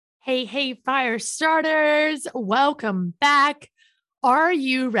Hey, fire starters. Welcome back. Are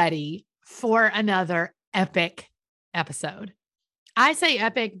you ready for another epic episode? I say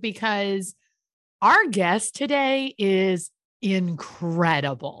epic because our guest today is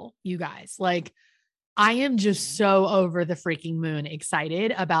incredible, you guys. I am just so over the freaking moon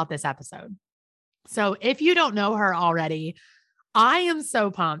excited about this episode. So, if you don't know her already, I am so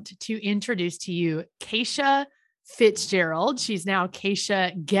pumped to introduce to you Kacia Fitzgerald. She's now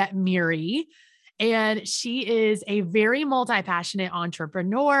Kacia Ghetmiri, and she is a very multi-passionate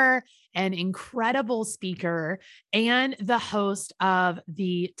entrepreneur, an incredible speaker, and the host of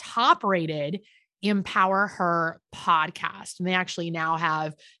the top-rated Empower Her podcast. And they actually now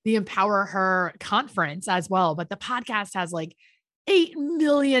have the Empower Her conference as well, but the podcast has 8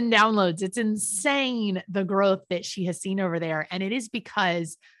 million downloads. It's insane the growth that she has seen over there. And it is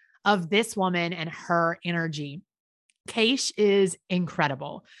because of this woman and her energy. Kacia is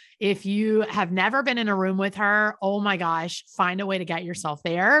incredible. If you have never been in a room with her, oh my gosh, find a way to get yourself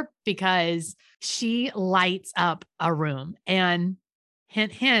there because she lights up a room. And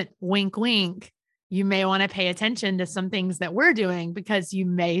hint, hint, wink, wink, you may want to pay attention to some things that we're doing because you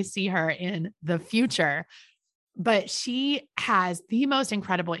may see her in the future. But she has the most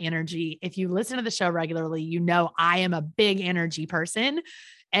incredible energy. If you listen to the show regularly, you know I am a big energy person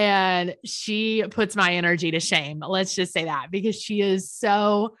and she puts my energy to shame. Let's just say that because she is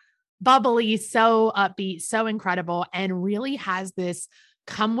so bubbly, so upbeat, so incredible, and really has this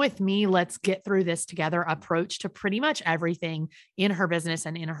come with me, let's get through this together approach to pretty much everything in her business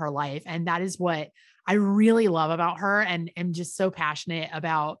and in her life. And that is what I really love about her and am just so passionate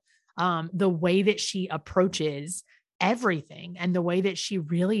about the way that she approaches everything and the way that she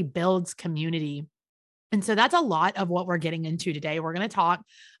really builds community. And so that's a lot of what we're getting into today. We're going to talk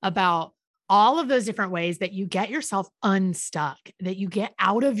about all of those different ways that you get yourself unstuck, that you get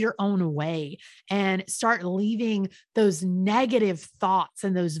out of your own way and start leaving those negative thoughts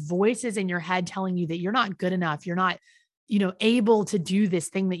and those voices in your head telling you that you're not good enough. You're not, able to do this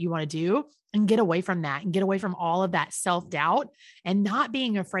thing that you want to do, and get away from that and get away from all of that self-doubt and not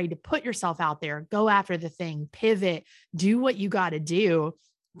being afraid to put yourself out there, go after the thing, pivot, do what you got to do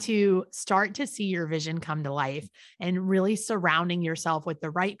to start to see your vision come to life and really surrounding yourself with the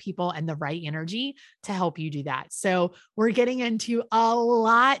right people and the right energy to help you do that. So we're getting into a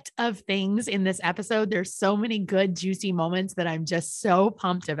lot of things in this episode. There's so many good, juicy moments that I'm just so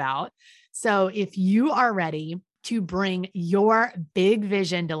pumped about. So if you are ready to bring your big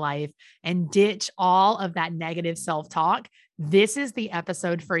vision to life and ditch all of that negative self-talk, this is the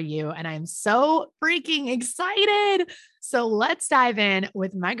episode for you. And I'm so freaking excited. So let's dive in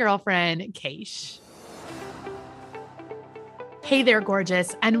with my girlfriend, Kacia. Hey there,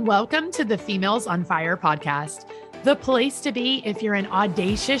 gorgeous, and welcome to the Females on Fire podcast, the place to be if you're an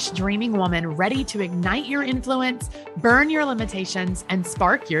audacious, dreaming woman ready to ignite your influence, burn your limitations, and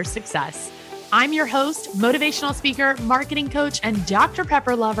spark your success. I'm your host, motivational speaker, marketing coach, and Dr.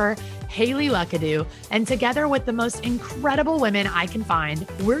 Pepper lover, Haley Luckadoo. And together with the most incredible women I can find,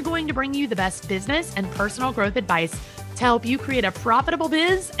 we're going to bring you the best business and personal growth advice to help you create a profitable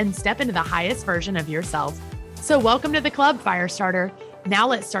biz and step into the highest version of yourself. So welcome to the club, fire starter. Now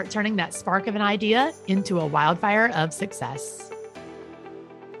let's start turning that spark of an idea into a wildfire of success.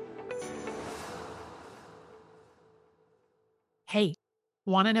 Hey,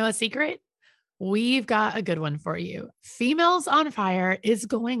 want to know a secret? We've got a good one for you. Females on Fire is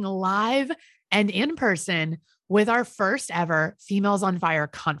going live and in person with our first ever Females on Fire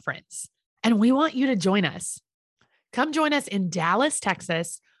conference. And we want you to join us. Come join us in Dallas,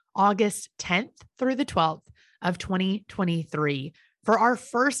 Texas, August 10th through the 12th of 2023 for our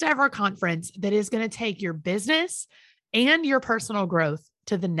first ever conference that is going to take your business and your personal growth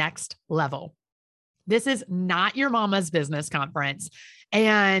to the next level. This is not your mama's business conference,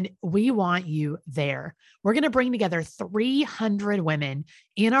 and we want you there. We're going to bring together 300 women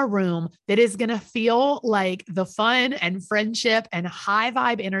in a room that is going to feel like the fun and friendship and high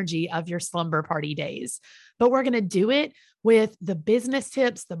vibe energy of your slumber party days. But we're going to do it with the business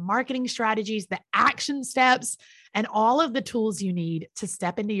tips, the marketing strategies, the action steps, and all of the tools you need to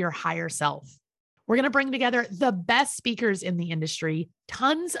step into your higher self. We're going to bring together the best speakers in the industry,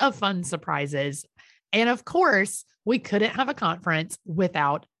 tons of fun surprises. And of course, we couldn't have a conference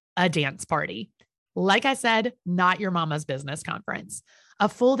without a dance party. Like I said, not your mama's business conference. A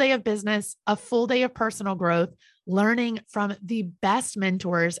full day of business, a full day of personal growth, learning from the best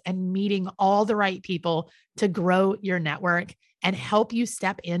mentors and meeting all the right people to grow your network and help you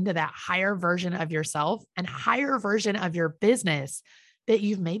step into that higher version of yourself and higher version of your business that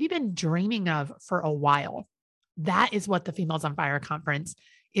you've maybe been dreaming of for a while. That is what the Females on Fire conference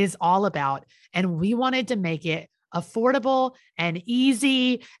is all about. And we wanted to make it affordable and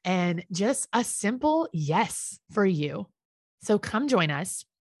easy and just a simple yes for you. So come join us.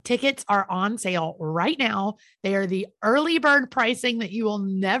 Tickets are on sale right now. They are the early bird pricing that you will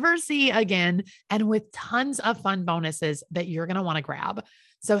never see again, and with tons of fun bonuses that you're going to want to grab.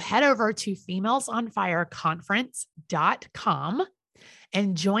 So head over to femalesonfireconference.com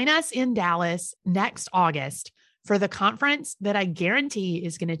and join us in Dallas next August for the conference that I guarantee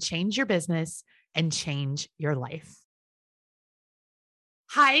is going to change your business and change your life.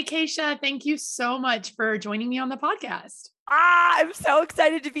 Hi, Kacia. Thank you so much for joining me on the podcast. I'm so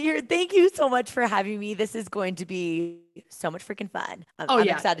excited to be here. Thank you so much for having me. This is going to be so much freaking fun. I'm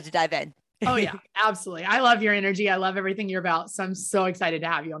excited to dive in. Oh yeah, absolutely. I love your energy. I love everything you're about. So I'm so excited to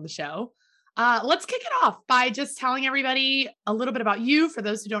have you on the show. Let's kick it off by just telling everybody a little bit about you for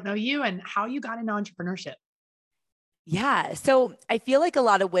those who don't know you and how you got into entrepreneurship. Yeah. So I feel like a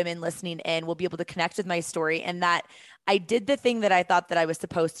lot of women listening in will be able to connect with my story, and that I did the thing that I thought that I was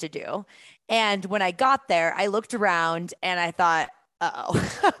supposed to do. And when I got there, I looked around and I thought, uh-oh,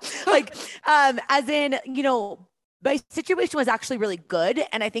 as in, my situation was actually really good.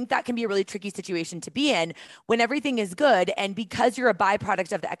 And I think that can be a really tricky situation to be in when everything is good. And because you're a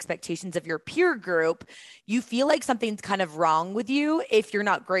byproduct of the expectations of your peer group, you feel like something's kind of wrong with you if you're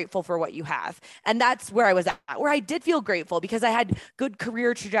not grateful for what you have. And that's where I was at, where I did feel grateful because I had good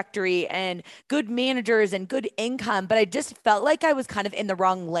career trajectory and good managers and good income, but I just felt like I was kind of in the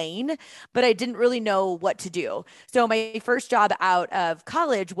wrong lane, but I didn't really know what to do. So my first job out of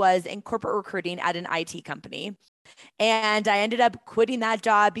college was in corporate recruiting at an IT company. And I ended up quitting that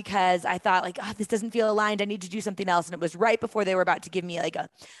job because I thought this doesn't feel aligned. I need to do something else. And it was right before they were about to give me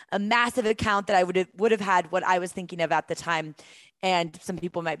a massive account that I would have had what I was thinking of at the time. And some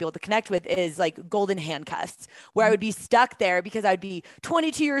people might be able to connect with is like golden handcuffs, where I would be stuck there because I'd be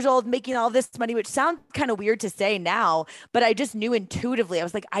 22 years old making all this money, which sounds kind of weird to say now, but I just knew intuitively. I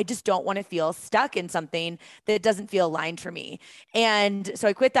was like, I just don't want to feel stuck in something that doesn't feel aligned for me. And so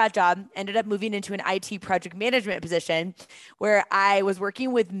I quit that job, ended up moving into an IT project management position where I was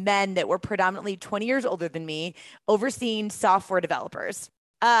working with men that were predominantly 20 years older than me, overseeing software developers.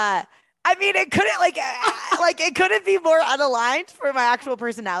 It couldn't it couldn't be more unaligned for my actual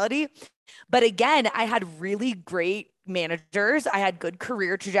personality. But again, I had really great managers. I had good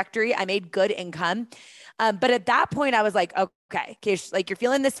career trajectory. I made good income. But at that point I was like, okay, Kish, you're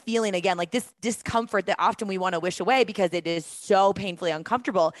feeling this feeling again, like this discomfort that often we want to wish away because it is so painfully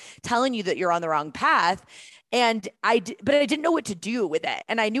uncomfortable, telling you that you're on the wrong path. But I didn't know what to do with it.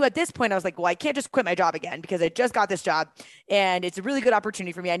 And I knew at this point, I was like, well, I can't just quit my job again because I just got this job and it's a really good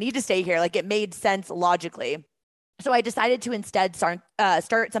opportunity for me. I need to stay here. It made sense logically. So I decided to instead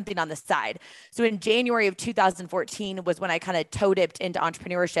start something on the side. So in January of 2014 was when I kind of toe dipped into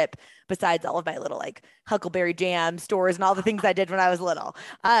entrepreneurship, besides all of my little Huckleberry Jam stores and all the things I did when I was little.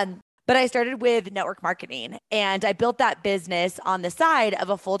 But I started with network marketing and I built that business on the side of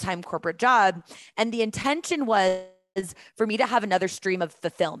a full-time corporate job. And the intention was for me to have another stream of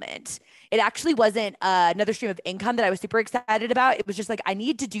fulfillment. It actually wasn't another stream of income that I was super excited about. It was just I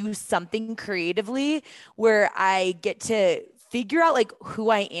need to do something creatively where I get to figure out who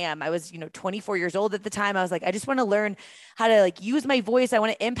I am. I was, 24 years old at the time. I was like, I just want to learn how to use my voice. I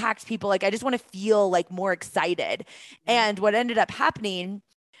want to impact people. I just want to feel more excited. And what ended up happening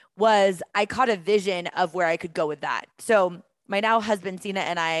was I caught a vision of where I could go with that. So my now husband, Sina,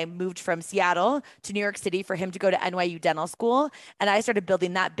 and I moved from Seattle to New York City for him to go to NYU dental school. And I started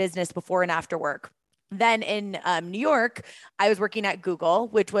building that business before and after work. Then in New York, I was working at Google,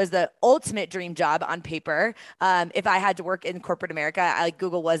 which was the ultimate dream job on paper. If I had to work in corporate America,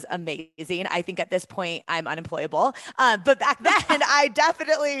 Google was amazing. I think at this point I'm unemployable. But back then I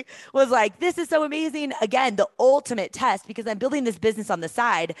definitely was like, this is so amazing. Again, the ultimate test because I'm building this business on the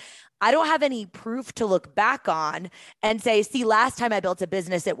side. I don't have any proof to look back on and say, see, last time I built a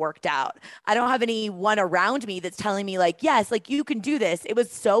business, it worked out. I don't have anyone around me that's telling me yes, you can do this. It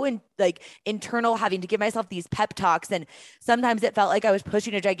was so internal, having to give myself these pep talks. And sometimes it felt like I was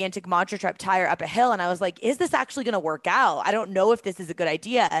pushing a gigantic monster truck tire up a hill. And I was like, is this actually going to work out? I don't know if this is a good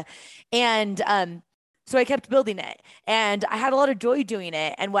idea. And, so I kept building it and I had a lot of joy doing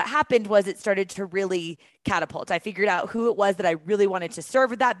it. And what happened was it started to really catapult. I figured out who it was that I really wanted to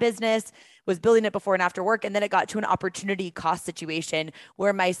serve with that business, was building it before and after work. And then it got to an opportunity cost situation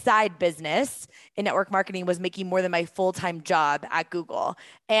where my side business in network marketing was making more than my full-time job at Google.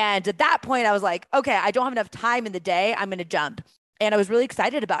 And at that point I was like, okay, I don't have enough time in the day. I'm going to jump. And I was really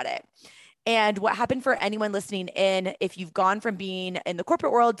excited about it. And what happened for anyone listening in, if you've gone from being in the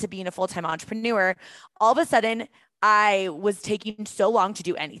corporate world to being a full-time entrepreneur, all of a sudden I was taking so long to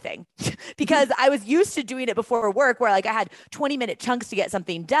do anything because I was used to doing it before work where like I had 20-minute chunks to get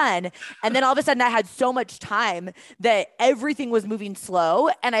something done. And then all of a sudden I had so much time that everything was moving slow.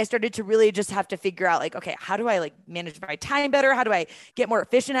 And I started to really just have to figure out like, okay, how do I like manage my time better? How do I get more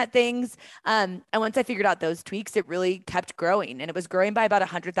efficient at things? And once I figured out those tweaks, it really kept growing, and it was growing by about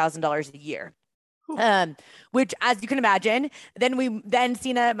 $100,000 a year. Which, as you can imagine, then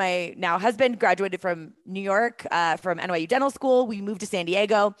Sina, my now husband, graduated from New York, from NYU Dental School. We moved to San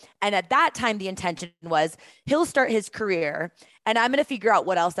Diego. And at that time, the intention was he'll start his career and I'm going to figure out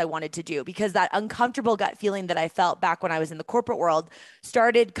what else I wanted to do, because that uncomfortable gut feeling that I felt back when I was in the corporate world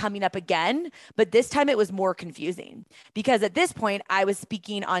started coming up again. But this time it was more confusing because at this point I was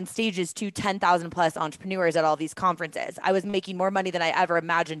speaking on stages to 10,000 plus entrepreneurs at all these conferences. I was making more money than I ever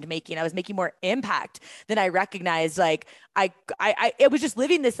imagined making. I was making more impact than I recognized. Like it was just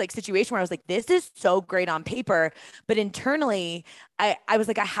living this like situation where I was like, this is so great on paper, but internally I was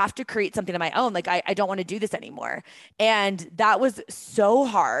like, I have to create something of my own. Like, I don't want to do this anymore. And that was so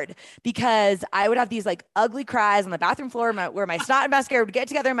hard because I would have these like ugly cries on the bathroom floor where my snot and mascara would get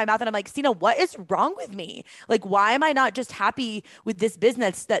together in my mouth. And I'm like, Sina, what is wrong with me? Like, why am I not just happy with this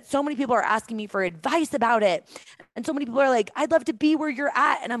business that so many people are asking me for advice about it? And so many people are like, I'd love to be where you're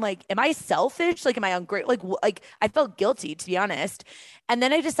at. And I'm like, am I selfish? Like, am I ungrateful? Like I felt guilty, to be honest. And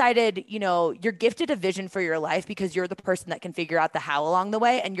then I decided, you're gifted a vision for your life because you're the person that can figure out the how along the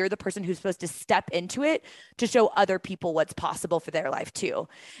way. And you're the person who's supposed to step into it to show other people what's possible for their life too.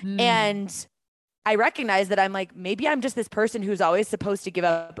 And I recognize that I'm like, maybe I'm just this person who's always supposed to give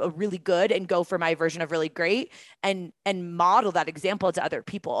up a really good and go for my version of really great and model that example to other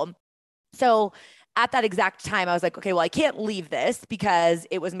people. So at that exact time, I was like, okay, well, I can't leave this because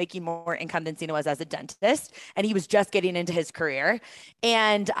it was making more income than Sina was as a dentist. And he was just getting into his career.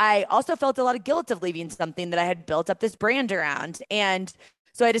 And I also felt a lot of guilt of leaving something that I had built up this brand around. And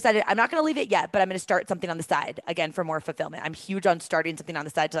so I decided I'm not going to leave it yet, but I'm going to start something on the side again for more fulfillment. I'm huge on starting something on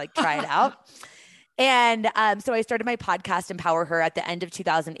the side to like try it out. And so I started my podcast, Empower Her, at the end of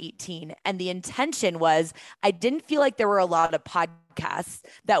 2018. And the intention was I didn't feel like there were a lot of podcasts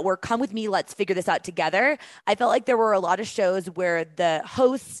that were come with me, let's figure this out together. I felt like there were a lot of shows where the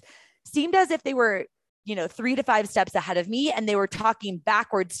hosts seemed as if they were 3 to 5 steps ahead of me. And they were talking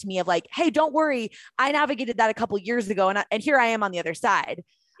backwards to me of like, hey, don't worry. I navigated that a couple of years ago. And here I am on the other side.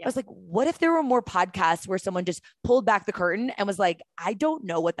 I was like, what if there were more podcasts where someone just pulled back the curtain and was like, I don't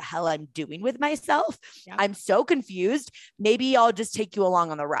know what the hell I'm doing with myself. Yeah. I'm so confused. Maybe I'll just take you along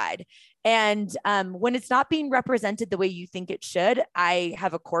on the ride. And when it's not being represented the way you think it should, I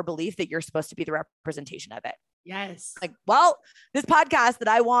have a core belief that you're supposed to be the representation of it. Yes. Like, well, this podcast that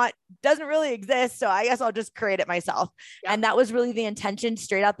I want doesn't really exist. So I guess I'll just create it myself. Yep. And that was really the intention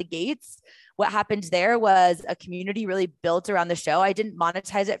straight out the gates. What happened there was a community really built around the show. I didn't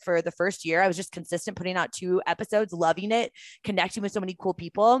monetize it for the first year. I was just consistent, putting out 2 episodes, loving it, connecting with so many cool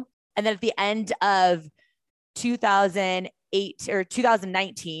people. And then at the end of 2008 or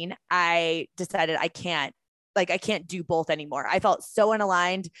 2019, I decided I can't do both anymore. I felt so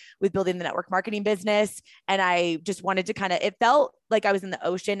unaligned with building the network marketing business. And I just wanted to it felt like I was in the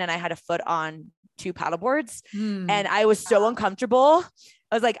ocean and I had a foot on 2 paddleboards and I was so uncomfortable.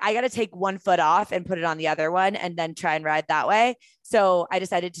 I was like, I got to take one foot off and put it on the other one and then try and ride that way. So I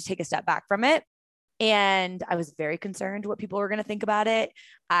decided to take a step back from it. And I was very concerned what people were going to think about it.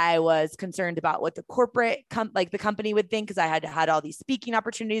 I was concerned about what the corporate, the company would think, because I had all these speaking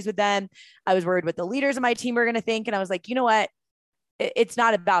opportunities with them. I was worried what the leaders of my team were going to think. And I was like, you know what? It's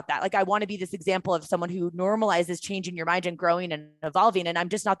not about that. Like, I want to be this example of someone who normalizes changing your mind and growing and evolving. And I'm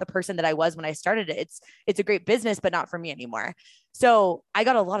just not the person that I was when I started it. It's a great business, but not for me anymore. So I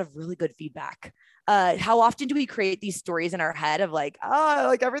got a lot of really good feedback. How often do we create these stories in our head of like, oh,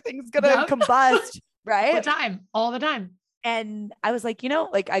 like everything's going to combust, right? All the time. And I was like,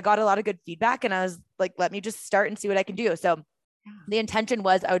 I got a lot of good feedback and I was like, let me just start and see what I can do. So the intention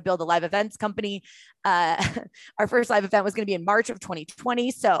was I would build a live events company. Our first live event was going to be in March of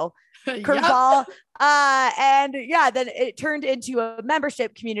 2020. So curveball. Then it turned into a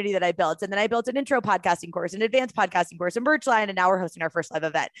membership community that I built. And then I built an intro podcasting course, an advanced podcasting course, and merch line. And now we're hosting our first live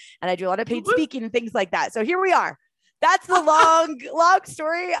event. And I do a lot of paid speaking and things like that. So here we are. That's the long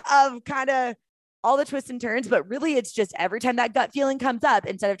story of kind of all the twists and turns, but really it's just every time that gut feeling comes up,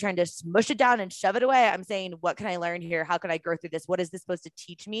 instead of trying to smush it down and shove it away, I'm saying, what can I learn here? How can I grow through this? What is this supposed to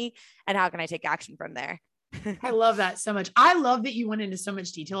teach me? And how can I take action from there? I love that so much. I love that you went into so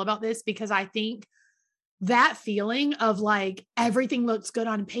much detail about this, because I think that feeling of like, everything looks good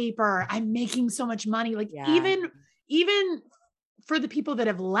on paper, I'm making so much money. Like even for the people that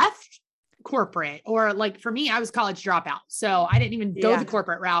have left corporate, or like for me, I was college dropout. So I didn't even go the Yeah.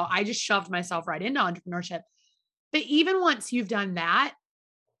 corporate route. I just shoved myself right into entrepreneurship. But even once you've done that,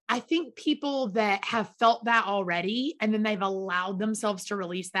 I think people that have felt that already, and then they've allowed themselves to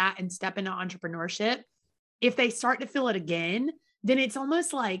release that and step into entrepreneurship, if they start to feel it again, then it's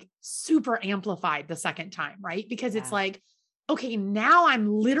almost like super amplified the second time, right? Because it's Yeah. like, okay, now I'm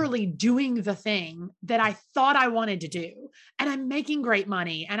literally doing the thing that I thought I wanted to do, and I'm making great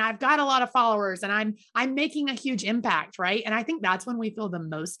money, and I've got a lot of followers, and I'm making a huge impact, right? And I think that's when we feel the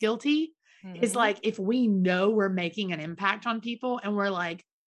most guilty, is like if we know we're making an impact on people and we're like,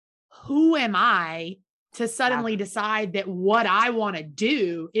 who am I to suddenly decide that what I want to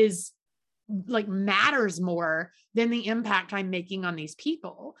do is like matters more than the impact I'm making on these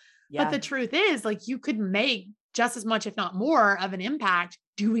people. Yeah. But the truth is, like, you could make just as much, if not more, of an impact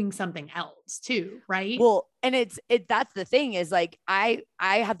doing something else too, right? Well, and that's the thing is like, I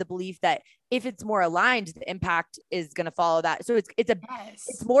have the belief that if it's more aligned, the impact is going to follow that. So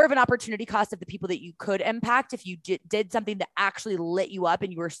it's more of an opportunity cost of the people that you could impact if you did something that actually lit you up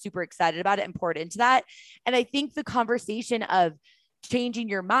and you were super excited about it and poured into that. And I think the conversation of changing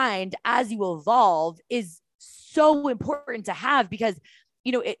your mind as you evolve is so important to have, because,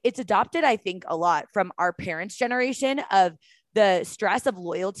 you know, it's adopted, I think, a lot from our parents' generation of the stress of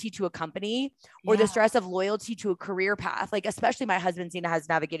loyalty to a company or the stress of loyalty to a career path. Like, especially my husband, Zena, has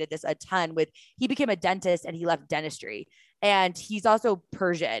navigated this a ton with, he became a dentist and he left dentistry. And he's also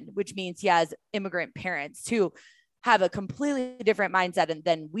Persian, which means he has immigrant parents who have a completely different mindset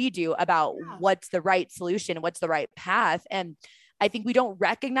than we do about what's the right solution, what's the right path. And I think we don't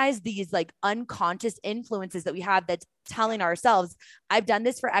recognize these like unconscious influences that we have that's telling ourselves, I've done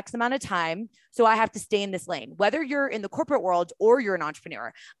this for X amount of time, so I have to stay in this lane. Whether you're in the corporate world or you're an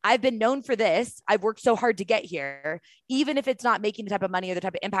entrepreneur, I've been known for this. I've worked so hard to get here. Even if it's not making the type of money or the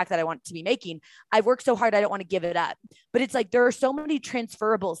type of impact that I want to be making, I've worked so hard, I don't want to give it up. But it's like, there are so many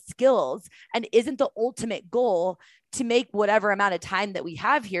transferable skills, and isn't the ultimate goal to make whatever amount of time that we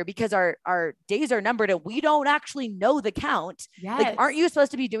have here, because our days are numbered and we don't actually know the count. Like, aren't you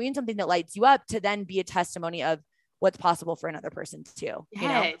supposed to be doing something that lights you up to then be a testimony of what's possible for another person too?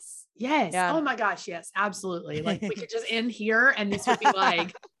 Yes. You know? Yes. Yeah. Oh my gosh. Yes, absolutely. Like, we could just end here and this would be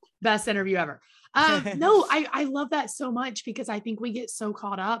like best interview ever. No, I love that so much, because I think we get so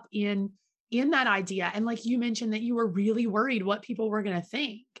caught up in that idea. And like you mentioned, that you were really worried what people were going to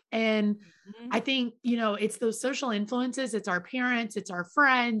think. And I think, you know, it's those social influences, it's our parents, it's our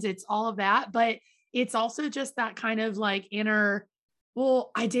friends, it's all of that. But it's also just that kind of like inner,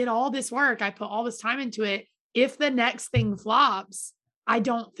 well, I did all this work, I put all this time into it. If the next thing flops, I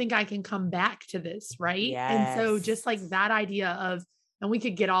don't think I can come back to this. Right. And so just like that idea of, and we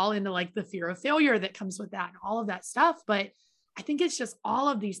could get all into like the fear of failure that comes with that and all of that stuff. But I think it's just all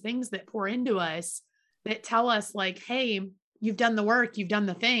of these things that pour into us that tell us like, hey, you've done the work, you've done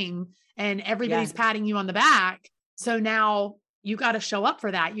the thing, and everybody's patting you on the back. So now you got to show up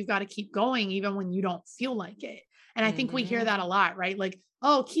for that. You've got to keep going even when you don't feel like it. And I think we hear that a lot, right? Like,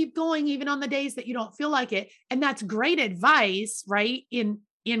 oh, keep going even on the days that you don't feel like it. And that's great advice, right? In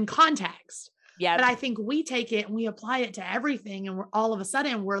context. Yeah. But I think we take it and we apply it to everything. And we're all of a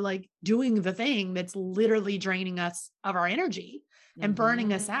sudden we're like doing the thing that's literally draining us of our energy and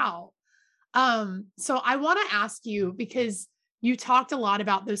burning us out. So I want to ask you, because you talked a lot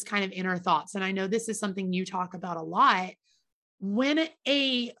about those kind of inner thoughts. And I know this is something you talk about a lot. When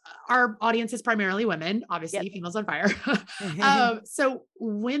our audience is primarily women, obviously females on fire. So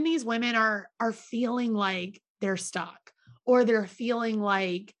when these women are feeling like they're stuck, or they're feeling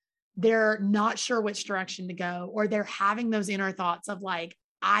like they're not sure which direction to go, or they're having those inner thoughts of like,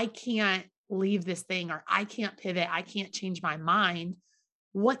 I can't leave this thing, or I can't pivot, I can't change my mind.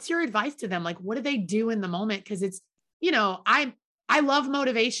 What's your advice to them? Like, what do they do in the moment? Cause it's, you know, I love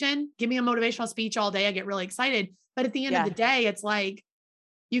motivation. Give me a motivational speech all day. I get really excited. But at the end of the day, it's like,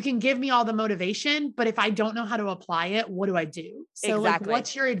 you can give me all the motivation, but if I don't know how to apply it, what do I do? So like,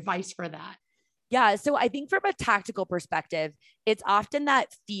 what's your advice for that? Yeah. So I think from a tactical perspective, it's often that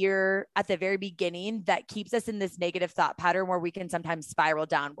fear at the very beginning that keeps us in this negative thought pattern where we can sometimes spiral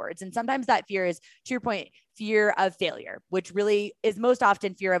downwards. And sometimes that fear is, to your point, fear of failure, which really is most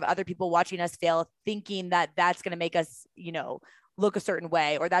often fear of other people watching us fail, thinking that that's going to make us, you know, look a certain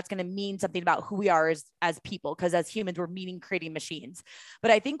way, or that's going to mean something about who we are as people. Because as humans, we're meaning creating machines. But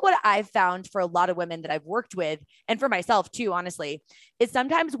I think what I've found for a lot of women that I've worked with, and for myself too, honestly, is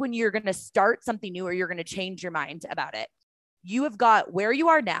sometimes when you're going to start something new or you're going to change your mind about it, you have got where you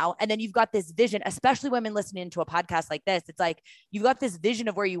are now, and then you've got this vision, especially women listening to a podcast like this. It's like, you've got this vision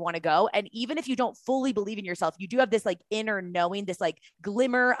of where you want to go. And even if you don't fully believe in yourself, you do have this like inner knowing, this like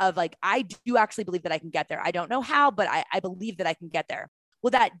glimmer of like, I do actually believe that I can get there. I don't know how, but I believe that I can get there.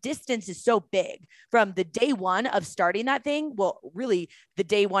 Well, that distance is so big from the day one of starting that thing. Well, really the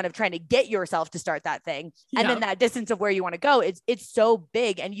day one of trying to get yourself to start that thing. And then that distance of where you want to go, it's so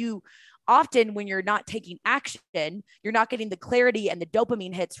big. And you often, when you're not taking action, you're not getting the clarity and the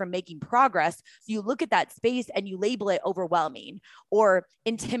dopamine hits from making progress. So you look at that space and you label it overwhelming or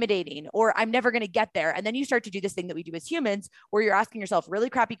intimidating, or I'm never going to get there. And then you start to do this thing that we do as humans, where you're asking yourself really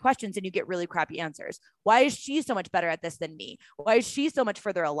crappy questions and you get really crappy answers. Why is she so much better at this than me? Why is she so much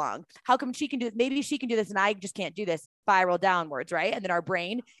further along? How come she can do this? Maybe she can do this and I just can't do this. Spiral downwards, right? And then our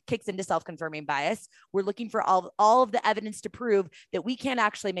brain kicks into self-confirming bias. We're looking for all of the evidence to prove that we can't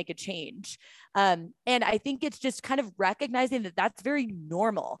actually make a change. And I think it's just kind of recognizing that that's very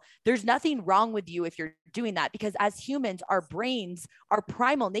normal. There's nothing wrong with you if you're doing that, because as humans, our brains, our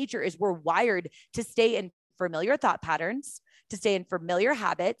primal nature is we're wired to stay in familiar thought patterns, to stay in familiar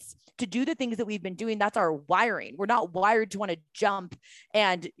habits, to do the things that we've been doing. That's our wiring. We're not wired to want to jump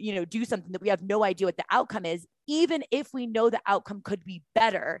and, do something that we have no idea what the outcome is, even if we know the outcome could be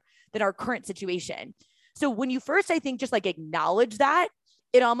better than our current situation. So when you first, I think, just like acknowledge that,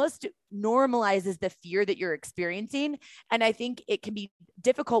 it almost normalizes the fear that you're experiencing. And I think it can be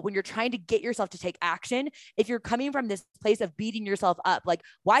difficult when you're trying to get yourself to take action. If you're coming from this place of beating yourself up, like,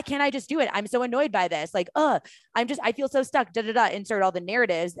 why can't I just do it? I'm so annoyed by this. Like, I feel so stuck, insert all the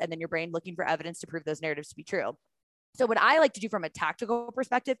narratives, and then your brain looking for evidence to prove those narratives to be true. So what I like to do from a tactical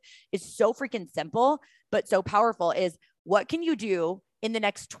perspective is so freaking simple, but so powerful, is what can you do in the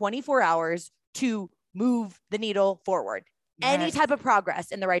next 24 hours to move the needle forward? Yes. Any type of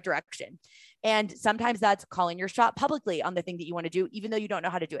progress in the right direction. And sometimes that's calling your shot publicly on the thing that you want to do, even though you don't know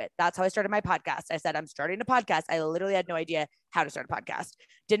how to do it. That's how I started my podcast. I said, I'm starting a podcast. I literally had no idea how to start a podcast.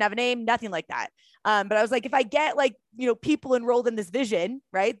 Didn't have a name, nothing like that. But I was like, if I get people enrolled in this vision,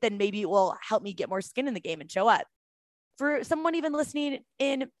 right, then maybe it will help me get more skin in the game and show up. For someone even listening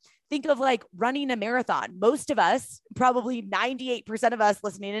in, think of like running a marathon. Most of us, probably 98% of us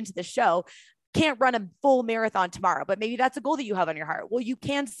listening into the show, can't run a full marathon tomorrow, but maybe that's a goal that you have on your heart. Well, you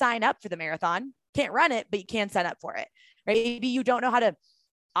can sign up for the marathon, can't run it, but you can sign up for it, right? Maybe you don't know how to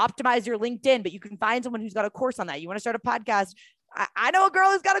optimize your LinkedIn, but you can find someone who's got a course on that. You want to start a podcast. I know a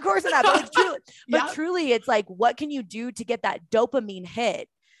girl who's got a course on that, but truly, it's like, what can you do to get that dopamine hit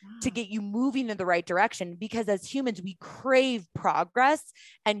to get you moving in the right direction? Because as humans, we crave progress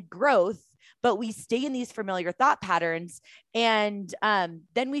and growth, but we stay in these familiar thought patterns. And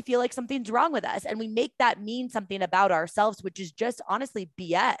then we feel like something's wrong with us. And we make that mean something about ourselves, which is just honestly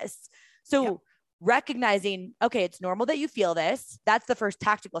BS. So recognizing, okay, it's normal that you feel this. That's the first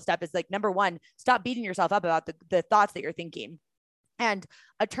tactical step, is like, number one, stop beating yourself up about the thoughts that you're thinking. And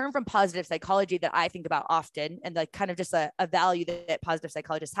a term from positive psychology that I think about often, and like kind of just a value that positive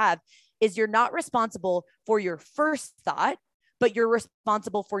psychologists have, is you're not responsible for your first thought, but you're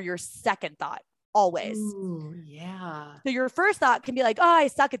responsible for your second thought always. Ooh, yeah. So your first thought can be like, oh, I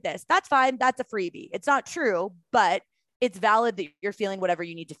suck at this. That's fine. That's a freebie. It's not true, but it's valid that you're feeling whatever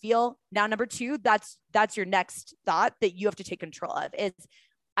you need to feel. Now, number two, that's your next thought that you have to take control of, is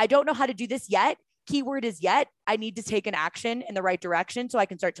I don't know how to do this yet. Keyword is yet. I need to take an action in the right direction so I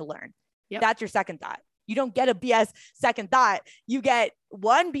can start to learn. Yep. That's your second thought. You don't get a BS second thought. You get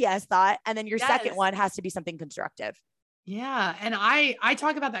one BS thought, and then your second one has to be something constructive. Yeah. And I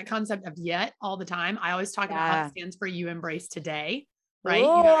talk about that concept of yet all the time. I always talk about how it stands for you embrace today, right?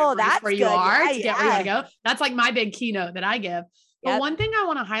 Oh, that's where you are to get where you want to go. That's like my big keynote that I give. But one thing I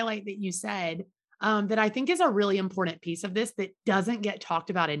want to highlight that you said, that I think is a really important piece of this that doesn't get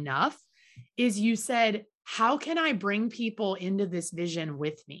talked about enough, is you said, how can I bring people into this vision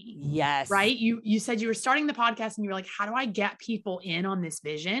with me? Yes. Right. You said you were starting the podcast and you were like, how do I get people in on this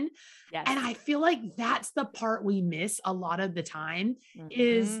vision? Yes. And I feel like that's the part we miss a lot of the time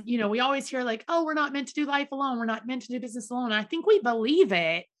is, we always hear like, oh, we're not meant to do life alone. We're not meant to do business alone. And I think we believe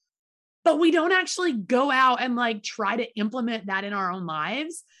it, but we don't actually go out and like try to implement that in our own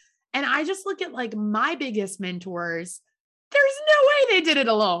lives. And I just look at like my biggest mentors. There's no way they did it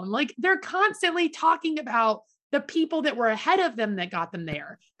alone. Like, they're constantly talking about the people that were ahead of them that got them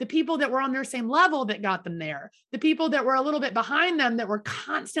there, the people that were on their same level that got them there, the people that were a little bit behind them that were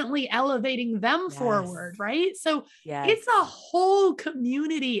constantly elevating them forward. Right. So it's a whole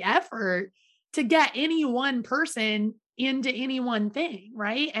community effort to get any one person into any one thing.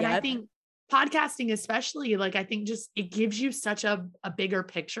 Right. And I think podcasting, especially, like, I think just, it gives you such a bigger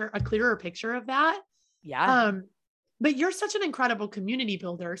picture, a clearer picture of that. Yeah. but you're such an incredible community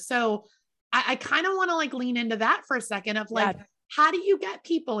builder. So I kind of want to like lean into that for a second of like, how do you get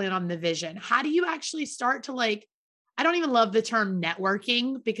people in on the vision? How do you actually start to like, I don't even love the term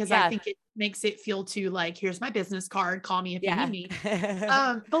networking because I think it makes it feel too like, here's my business card, call me if you need me.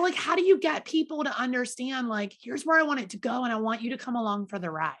 But like, how do you get people to understand like, here's where I want it to go and I want you to come along for the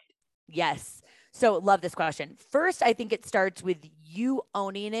ride? Yes. So love this question. First, I think it starts with you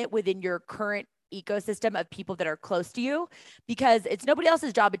owning it within your current ecosystem of people that are close to you, because it's nobody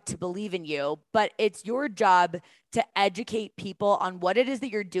else's job to believe in you, but it's your job to educate people on what it is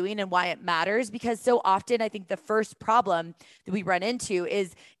that you're doing and why it matters. Because so often I think the first problem that we run into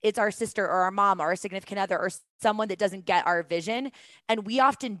is it's our sister or our mom or our significant other or someone that doesn't get our vision. And we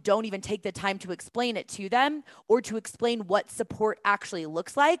often don't even take the time to explain it to them or to explain what support actually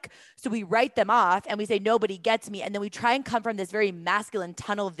looks like. So we write them off and we say, nobody gets me. And then we try and come from this very masculine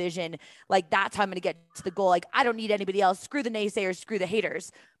tunnel vision. Like, that's how I'm going to get to the goal. Like, I don't need anybody else. Screw the naysayers, screw the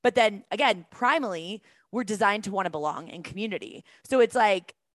haters. But then again, primally, we're designed to want to belong in community. So it's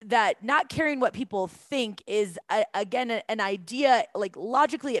like that not caring what people think is, again, an idea, like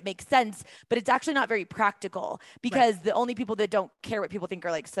logically it makes sense, but it's actually not very practical because the only people that don't care what people think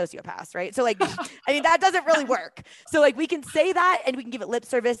are like sociopaths, right? So like, I mean, that doesn't really work. So like we can say that and we can give it lip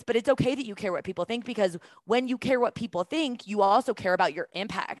service, but it's okay that you care what people think, because when you care what people think, you also care about your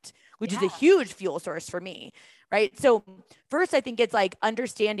impact, which is a huge fuel source for me, right? So first, I think it's like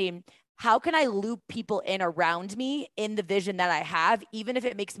understanding, how can I loop people in around me in the vision that I have, even if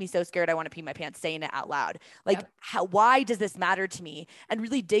it makes me so scared I want to pee my pants saying it out loud? Like, why does this matter to me? And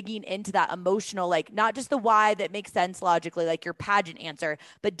really digging into that emotional, like not just the why that makes sense logically, like your pageant answer,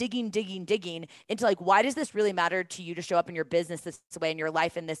 but digging into like, why does this really matter to you to show up in your business this way, in your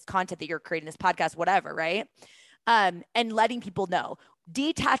life, in this content that you're creating, this podcast, whatever, right? And letting people know,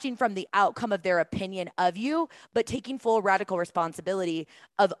 detaching from the outcome of their opinion of you, but taking full radical responsibility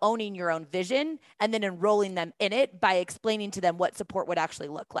of owning your own vision and then enrolling them in it by explaining to them what support would actually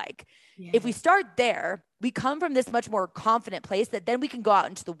look like. If we start there, we come from this much more confident place that then we can go out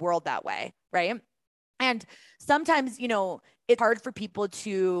into the world that way, right? And sometimes, you know, it's hard for people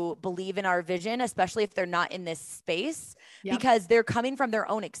to believe in our vision, especially if they're not in this space, because they're coming from their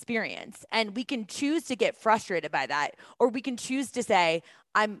own experience. And we can choose to get frustrated by that, or we can choose to say,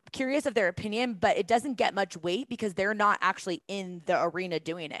 I'm curious of their opinion, but it doesn't get much weight because they're not actually in the arena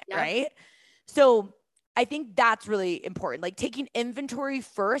doing it, right? So I think that's really important. Like taking inventory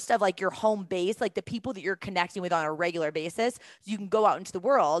first of like your home base, like the people that you're connecting with on a regular basis. So you can go out into the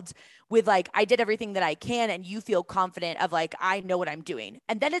world with like, I did everything that I can, and you feel confident of like, I know what I'm doing.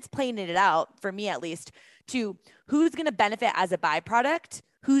 And then it's playing it out, for me at least, to who's going to benefit as a byproduct,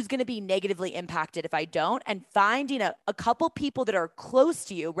 who's going to be negatively impacted if I don't, and finding a couple people that are close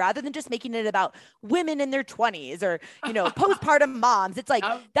to you rather than just making it about women in their 20s or, you know, postpartum moms. It's like,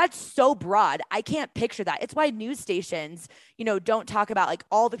 that's so broad. I can't picture that. It's why news stations, you know, don't talk about like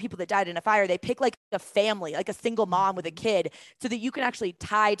all the people that died in a fire. They pick like a family, like a single mom with a kid, so that you can actually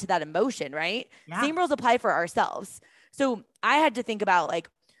tie to that emotion, right? Same rules apply for ourselves. So I had to think about like,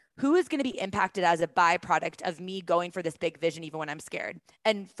 who is going to be impacted as a byproduct of me going for this big vision, even when I'm scared?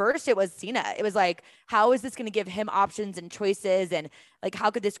 And first it was Cena. It was like, how is this going to give him options and choices? And like,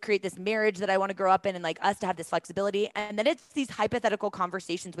 how could this create this marriage that I want to grow up in, and like us to have this flexibility? And then it's these hypothetical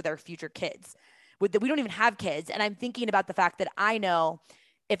conversations with our future kids. We don't even have kids. And I'm thinking about the fact that I know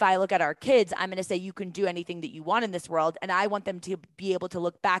if I look at our kids, I'm going to say, you can do anything that you want in this world. And I want them to be able to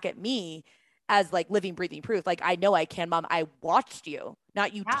look back at me as like living, breathing proof. Like, I know I can, Mom. I watched you,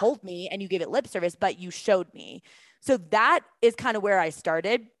 not you told me and you gave it lip service, but you showed me. So that is kind of where I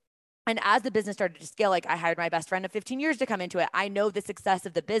started. And as the business started to scale, like I hired my best friend of 15 years to come into it. I know the success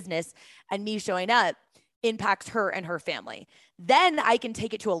of the business and me showing up impacts her and her family. Then I can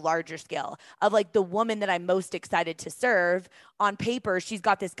take it to a larger scale of like the woman that I'm most excited to serve. On paper, she's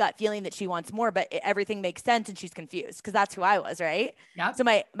got this gut feeling that she wants more, but everything makes sense and she's confused, because that's who I was, right? So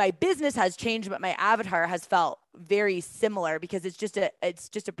my business has changed, but my avatar has felt very similar, because it's just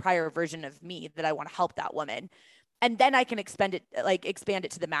a prior version of me that I want to help that woman. And then I can expand it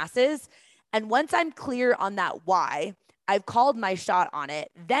to the masses. And once I'm clear on that why, I've called my shot on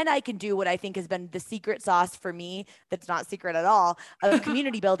it, then I can do what I think has been the secret sauce for me, that's not secret at all, of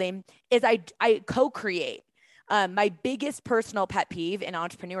community building, is I co-create. My biggest personal pet peeve in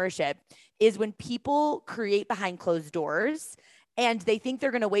entrepreneurship is when people create behind closed doors and they think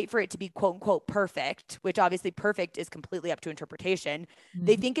they're going to wait for it to be quote unquote perfect, which obviously perfect is completely up to interpretation. Mm-hmm.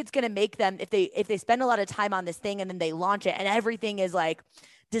 They think it's going to make them, if they spend a lot of time on this thing and then they launch it and everything is like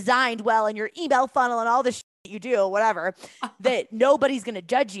designed well and your email funnel and all this you do, whatever, that nobody's going to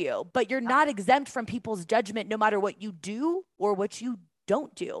judge you, but you're not exempt from people's judgment no matter what you do or what you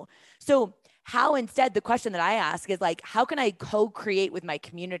don't do. So how instead the question that I ask is like, how can I co-create with my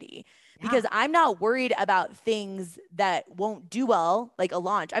community? Because I'm not worried about things that won't do well, like a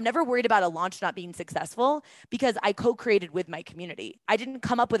launch. I'm never worried about a launch not being successful because I co-created with my community. I didn't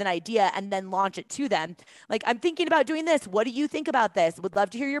come up with an idea and then launch it to them. Like, I'm thinking about doing this. What do you think about this? Would love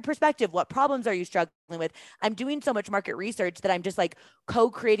to hear your perspective. What problems are you struggling with? I'm doing so much market research that I'm just like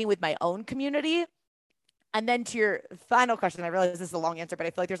co-creating with my own community. And then to your final question, I realize this is a long answer, but I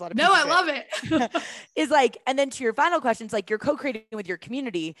feel like there's a lot of No, I love it. Is like, and then to your final question, it's like you're co-creating with your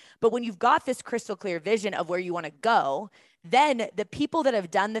community, but when you've got this crystal clear vision of where you want to go, then the people that have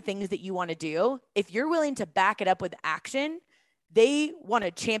done the things that you want to do, if you're willing to back it up with action, they want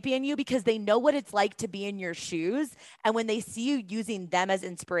to champion you because they know what it's like to be in your shoes. And when they see you using them as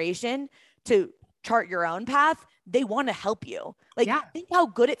inspiration to chart your own path, they want to help you. Like, think how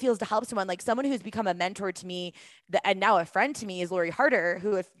good it feels to help someone. Like someone who's become a mentor to me and now a friend to me is Lori Harder,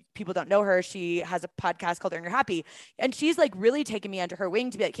 who, if people don't know her, she has a podcast called Earn Your Happy. And she's like really taken me under her wing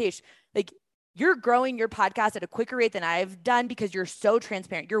to be like, Keish, like, you're growing your podcast at a quicker rate than I've done because you're so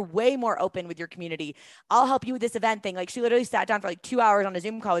transparent. You're way more open with your community. I'll help you with this event thing. Like, she literally sat down for like 2 hours on a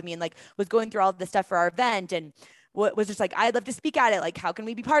Zoom call with me and like was going through all of the stuff for our event and was just like, I'd love to speak at it. Like, how can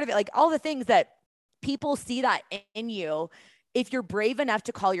we be part of it? Like all the things that people see that in you if you're brave enough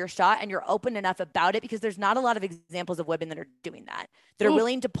to call your shot and you're open enough about it, because there's not a lot of examples of women that are doing that are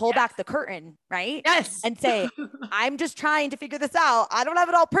willing to pull back the curtain, right? Yes. And say, I'm just trying to figure this out. I don't have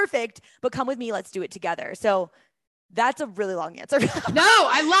it all perfect, but come with me. Let's do it together. So that's a really long answer. No,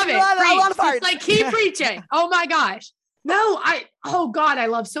 I love it. A lot of parts. It's like, keep preaching. Oh my gosh. No, oh God, I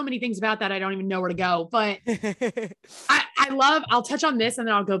love so many things about that. I don't even know where to go, but I'll touch on this and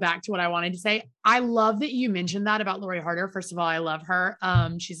then I'll go back to what I wanted to say. I love that you mentioned that about Lori Harder. First of all, I love her.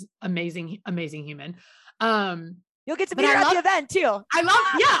 She's amazing, amazing human. You'll get to meet her at the event too.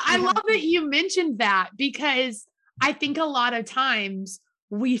 I love that you mentioned that because I think a lot of times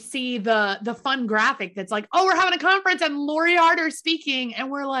we see the fun graphic that's like, oh, we're having a conference and Lori Harder speaking. And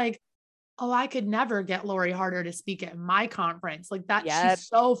we're like, oh, I could never get Lori Harder to speak at my conference. Like that. Yep. She's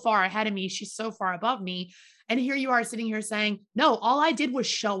so far ahead of me. She's so far above me. And here you are sitting here saying, no, all I did was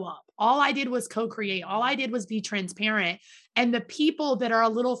show up. All I did was co-create. All I did was be transparent. And the people that are a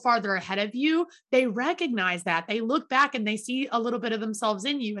little farther ahead of you, they recognize that. They look back and they see a little bit of themselves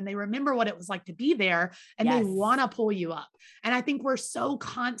in you and they remember what it was like to be there and they want to pull you up. And I think we're so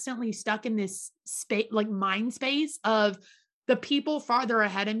constantly stuck in this space, like mind space of the people farther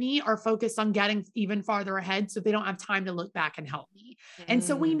ahead of me are focused on getting even farther ahead. So they don't have time to look back and help me. And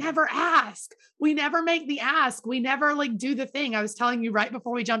so we never ask, we never make the ask. We never like do the thing. I was telling you right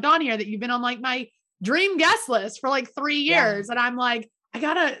before we jumped on here that you've been on like my dream guest list for like 3 years. And I'm like, I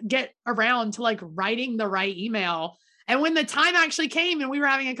gotta get around to like writing the right email. And when the time actually came and we were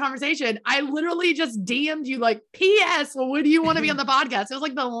having a conversation, I literally just DM'd you like, PS, well, would you want to be on the podcast? It was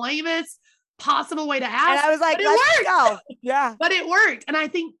like the lamest possible way to ask. And I was like, let's go. Yeah. But it worked. And I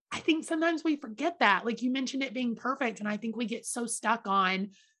think sometimes we forget that. Like you mentioned it being perfect. And I think we get so stuck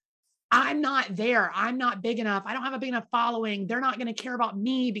on, I'm not there. I'm not big enough. I don't have a big enough following. They're not going to care about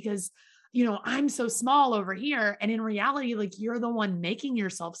me because, you know, I'm so small over here. And in reality, like you're the one making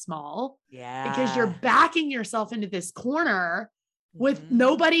yourself small because you're backing yourself into this corner with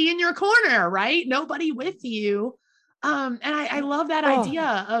nobody in your corner, right? Nobody with you. And I love that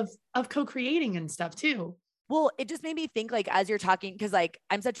idea of co-creating and stuff too. Well, it just made me think like, as you're talking, cause like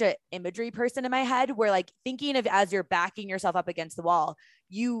I'm such an imagery person in my head where like thinking of as you're backing yourself up against the wall,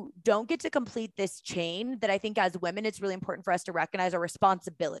 you don't get to complete this chain that I think as women, it's really important for us to recognize our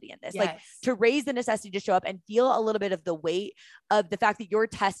responsibility in this, like to raise the necessity to show up and feel a little bit of the weight of the fact that your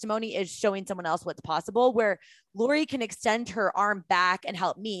testimony is showing someone else what's possible, where Lori can extend her arm back and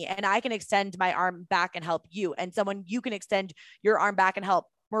help me. And I can extend my arm back and help you. And you can extend your arm back and help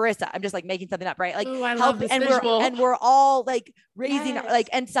Marissa. I'm just like making something up, right? Like, ooh, I love this and visual. we're all like raising like,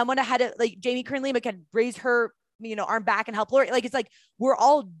 and someone ahead of like Jamie Kern Lima can raise her, you know, arm back and help Lori. Like, it's like, we're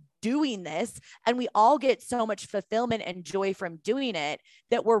all doing this and we all get so much fulfillment and joy from doing it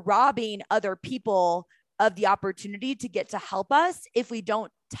that we're robbing other people of the opportunity to get to help us if we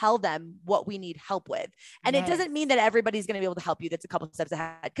don't tell them what we need help with. And it doesn't mean that everybody's going to be able to help you. That's a couple of steps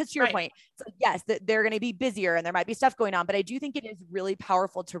ahead. Because to your point, so yes, they're going to be busier and there might be stuff going on, but I do think it is really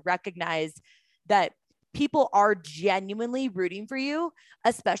powerful to recognize that people are genuinely rooting for you,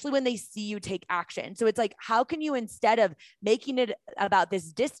 especially when they see you take action. So it's like, how can you, instead of making it about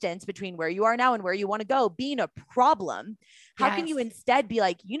this distance between where you are now and where you want to go, being a problem, how can you instead be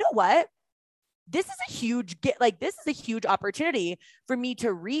like, you know what? this is a huge this is a huge opportunity for me to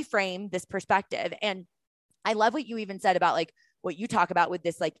reframe this perspective. And I love what you even said about like what you talk about with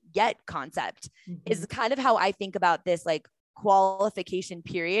this like yet concept is kind of how I think about this like qualification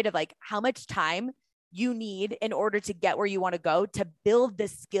period of like how much time you need in order to get where you want to go, to build the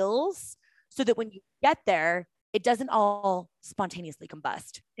skills so that when you get there, it doesn't all spontaneously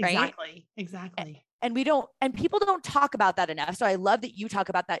combust. Right? Exactly. And people don't talk about that enough. So I love that you talk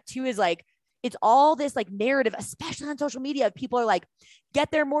about that too, is like, it's all this like narrative, especially on social media. People are like, get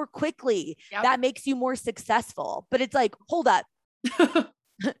there more quickly. Yep. That makes you more successful. But it's like, hold up.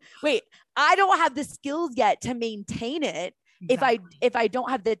 Wait, I don't have the skills yet to maintain it. Exactly. If I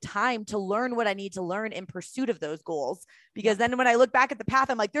don't have the time to learn what I need to learn in pursuit of those goals, because then when I look back at the path,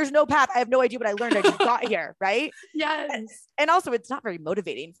 I'm like, there's no path. I have no idea what I learned. I just got here. Right. Yes. And also it's not very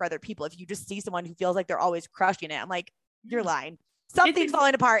motivating for other people. If you just see someone who feels like they're always crushing it, I'm like, you're lying. Something's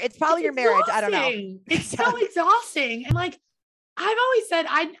falling apart. It's probably your marriage. I don't know. It's so exhausting. And like, I've always said,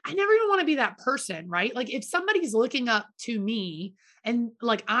 I never even want to be that person, right? Like if somebody's looking up to me and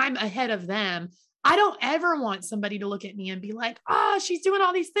like I'm ahead of them, I don't ever want somebody to look at me and be like, oh, she's doing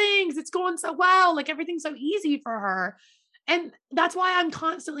all these things. It's going so well. Like everything's so easy for her. And that's why I'm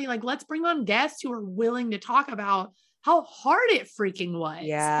constantly like, let's bring on guests who are willing to talk about how hard it freaking was.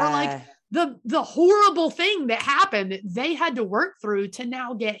 Yeah. Or like the horrible thing that happened that they had to work through to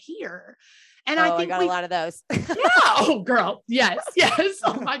now get here. And I think I got a lot of those. Yeah. Oh, girl. Yes. Yes.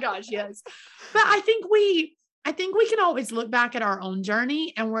 Oh my gosh. Yes. But I think we can always look back at our own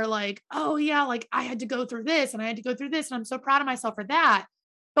journey and we're like, oh yeah, like I had to go through this and I had to go through this and I'm so proud of myself for that.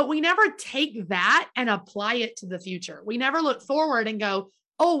 But we never take that and apply it to the future. We never look forward and go,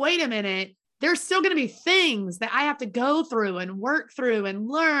 oh, wait a minute. There's still going to be things that I have to go through and work through and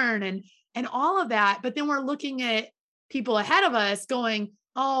learn and all of that. But then we're looking at people ahead of us going,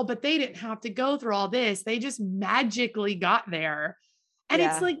 oh, but they didn't have to go through all this. They just magically got there. And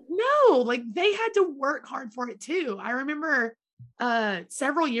it's like, no, like they had to work hard for it too. I remember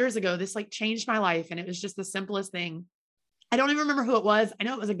several years ago, this like changed my life. And it was just the simplest thing. I don't even remember who it was. I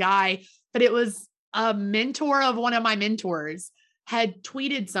know it was a guy, but it was a mentor of one of my mentors had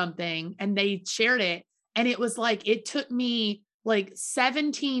tweeted something and they shared it. And it was like, it took me like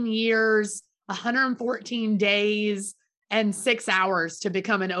 17 years, 114 days, and 6 hours to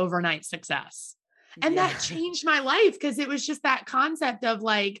become an overnight success. And that changed my life because it was just that concept of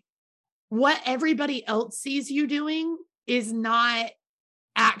like what everybody else sees you doing is not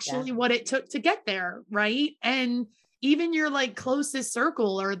actually what it took to get there. Right. And even your like closest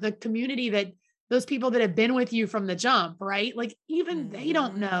circle or the community that those people that have been with you from the jump, right? Like even they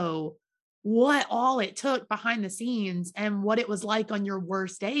don't know what all it took behind the scenes and what it was like on your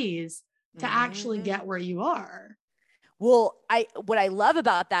worst days to actually get where you are. Well, what I love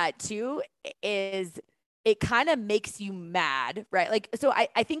about that too is it kind of makes you mad, right? Like, so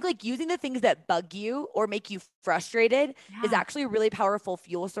I think like using the things that bug you or make you frustrated is actually a really powerful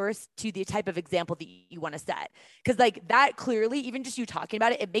fuel source to the type of example that you want to set. Cause like that clearly, even just you talking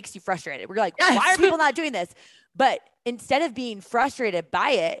about it, it makes you frustrated. We're like, why are people not doing this? But instead of being frustrated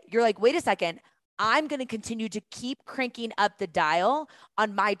by it, you're like, wait a second, I'm going to continue to keep cranking up the dial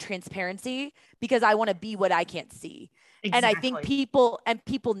on my transparency because I want to be what I can't see. Exactly. And I think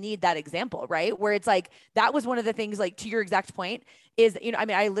people need that example, right? Where it's like, that was one of the things, like to your exact point is, you know, I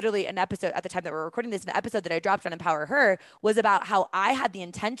mean, I literally, an episode at the time that we're recording this, an episode that I dropped on Empower Her was about how I had the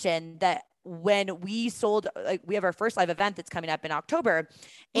intention that when we sold, like we have our first live event that's coming up in October.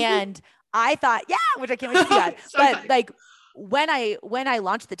 And I thought, which I can't wait to see that. So but funny. Like when I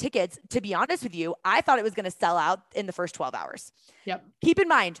launched the tickets, to be honest with you, I thought it was going to sell out in the first 12 hours. Yep. Keep in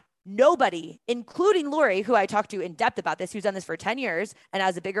mind, nobody, including Lori, who I talked to in depth about this, who's done this for 10 years and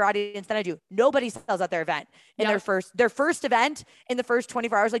has a bigger audience than I do. Nobody sells out their event in their first event in the first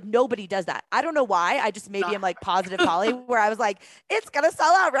 24 hours. Like nobody does that. I don't know why. I just maybe am like positive Polly where I was like, it's going to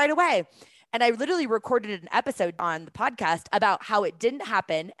sell out right away. And I literally recorded an episode on the podcast about how it didn't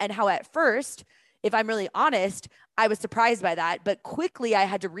happen and how at first, if I'm really honest, I was surprised by that, but quickly I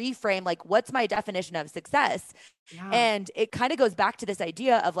had to reframe, like, what's my definition of success? Yeah. And it kind of goes back to this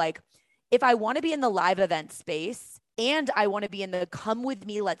idea of like, if I want to be in the live event space and I want to be in the come with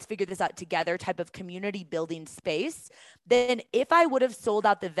me, let's figure this out together type of community building space, then if I would have sold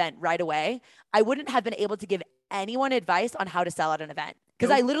out the event right away, I wouldn't have been able to give anyone advice on how to sell out an event.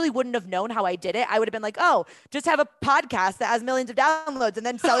 Because I literally wouldn't have known how I did it. I would have been like, oh, just have a podcast that has millions of downloads and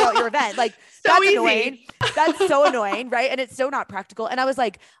then sell out your event. Like, so that's easy. Annoying. That's so annoying, right? And it's so not practical. And I was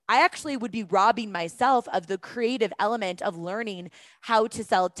like, I actually would be robbing myself of the creative element of learning how to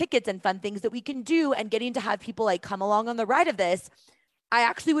sell tickets and fun things that we can do and getting to have people like come along on the ride of this I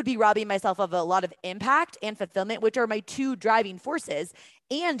actually would be robbing myself of a lot of impact and fulfillment, which are my two driving forces.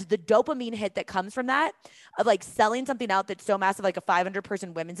 And the dopamine hit that comes from that, of like selling something out that's so massive, like a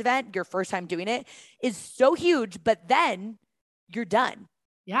 500-person women's event, your first time doing it, is so huge, but then you're done.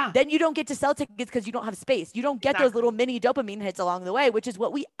 Yeah. Then you don't get to sell tickets because you don't have space. You don't get those little mini dopamine hits along the way, which is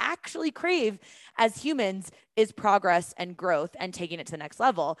what we actually crave as humans, is progress and growth and taking it to the next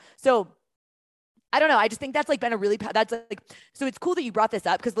level. So I don't know. I just think that's like been a really, that's like, so it's cool that you brought this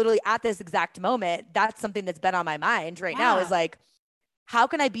up, because literally at this exact moment, that's something that's been on my mind right now, is like, how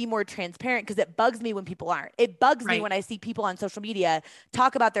can I be more transparent? Because it bugs me when people aren't. It bugs me when I see people on social media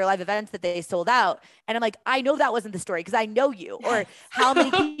talk about their live events that they sold out. And I'm like, I know that wasn't the story because I know you. Or how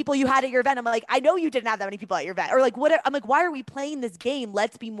many people you had at your event. I'm like, I know you didn't have that many people at your event. Or like, what? I'm like, why are we playing this game?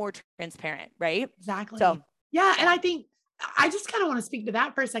 Let's be more transparent. Right. Exactly. So, yeah. And I think I just kind of want to speak to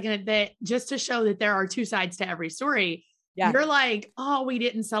that for a second, that just to show that there are two sides to every story. Yeah. You're like, oh, we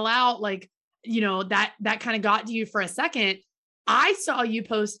didn't sell out. Like, you know, that kind of got to you for a second. I saw you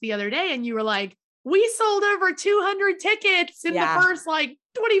post the other day and you were like, we sold over 200 tickets in the first like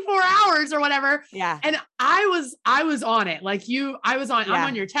 24 hours or whatever. Yeah. And I was on it. Like I'm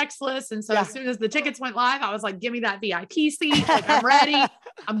on your text list. And so as soon as the tickets went live, I was like, give me that VIP seat. Like, I'm ready.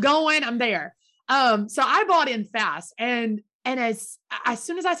 I'm going, I'm there. So I bought in fast. And as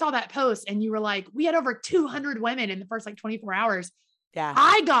soon as I saw that post and you were like, we had over 200 women in the first like 24 hours. Yeah.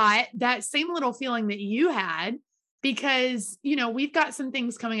 I got that same little feeling that you had, because, you know, we've got some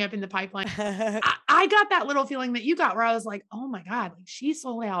things coming up in the pipeline. I got that little feeling that you got, where I was like, oh my God, like she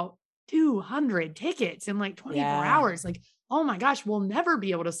sold out 200 tickets in like 24 hours. Like, oh my gosh, we'll never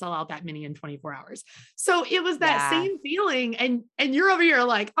be able to sell out that many in 24 hours. So it was that same feeling. And you're over here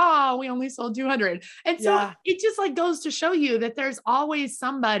like, oh, we only sold 200. And so it just like goes to show you that there's always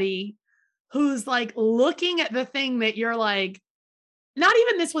somebody who's like looking at the thing that you're like, not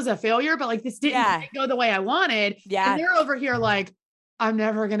even this was a failure, but like this didn't go the way I wanted. Yeah. And they're over here like, I'm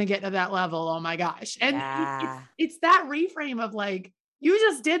never going to get to that level. Oh my gosh. And it's that reframe of like, you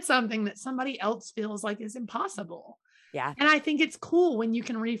just did something that somebody else feels like is impossible. Yeah. And I think it's cool when you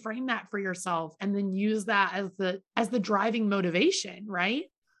can reframe that for yourself and then use that as the driving motivation, right?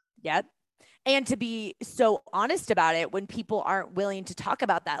 Yep. And to be so honest about it when people aren't willing to talk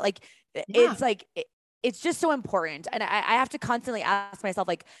about that. Like, it's like, it's just so important. And I have to constantly ask myself,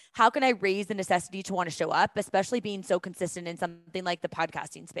 like, how can I raise the necessity to want to show up, especially being so consistent in something like the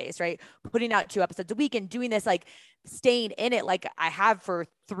podcasting space, right? Putting out 2 episodes a week and doing this, like staying in it, like I have for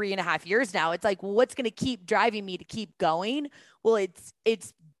 3.5 years now. It's like, well, what's going to keep driving me to keep going? Well,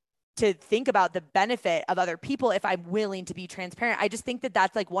 it's to think about the benefit of other people if I'm willing to be transparent. I just think that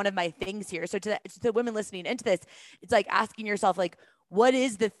that's like one of my things here. So to the women listening into this, it's like asking yourself, like, what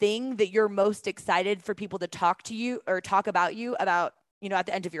is the thing that you're most excited for people to talk to you or talk about you about, you know, at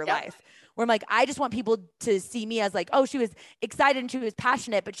the end of your life? Where I'm like, I just want people to see me as like, oh, she was excited and she was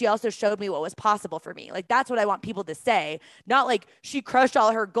passionate, but she also showed me what was possible for me. Like, that's what I want people to say. Not like she crushed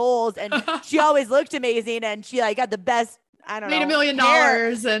all her goals and she always looked amazing and she like got the best, I don't know, made $1 million.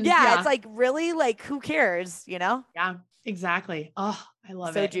 And it's like, really, like, who cares, you know? Yeah, exactly. Oh, I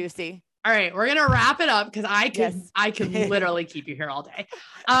love it. So juicy. All right, we're going to wrap it up because I could literally keep you here all day.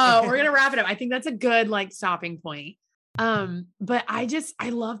 We're going to wrap it up. I think that's a good like stopping point. But I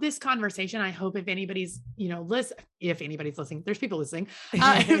love this conversation. I hope if anybody's, you know, if anybody's listening, there's people listening.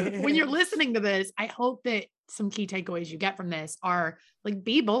 When you're listening to this, I hope that some key takeaways you get from this are like,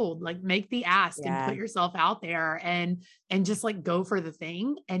 be bold, like make the ask and put yourself out there and just like go for the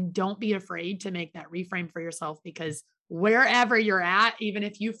thing, and don't be afraid to make that reframe for yourself, because wherever you're at, even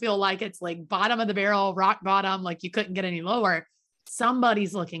if you feel like it's like bottom of the barrel, rock bottom, like you couldn't get any lower,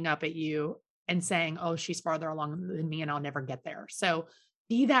 somebody's looking up at you and saying, oh, she's farther along than me and I'll never get there. So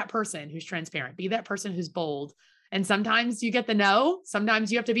be that person who's transparent, be that person who's bold. And sometimes you get the no,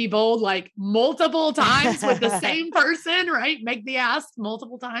 sometimes you have to be bold like multiple times with the same person, right? Make the ask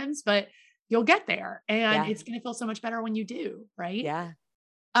multiple times, but you'll get there, and it's going to feel so much better when you do, right? Yeah.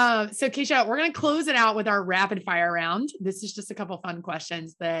 So Kacia, we're going to close it out with our rapid fire round. This is just a couple fun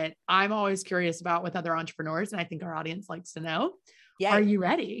questions that I'm always curious about with other entrepreneurs, and I think our audience likes to know. Yeah. Are you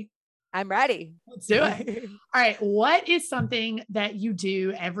ready? I'm ready. Let's do it. All right. What is something that you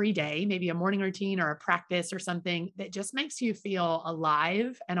do every day, maybe a morning routine or a practice or something that just makes you feel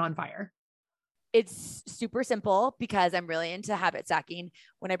alive and on fire? It's super simple because I'm really into habit stacking.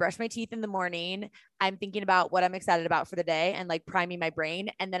 When I brush my teeth in the morning, I'm thinking about what I'm excited about for the day and like priming my brain.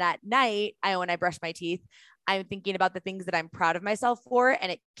 And then at night, when I brush my teeth, I'm thinking about the things that I'm proud of myself for. And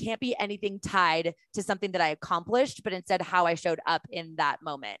it can't be anything tied to something that I accomplished, but instead how I showed up in that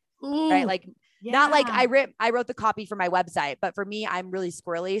moment. Ooh. Right? Like Not like I wrote the copy for my website, but for me, I'm really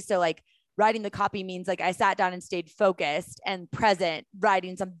squirrely. So like writing the copy means like I sat down and stayed focused and present,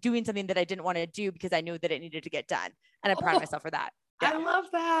 doing something that I didn't want to do because I knew that it needed to get done. And I'm proud of myself for that. Yeah. I love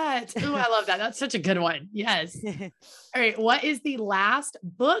that. Oh, I love that. That's such a good one. Yes. All right. What is the last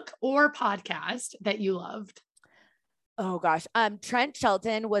book or podcast that you loved? Oh gosh. Trent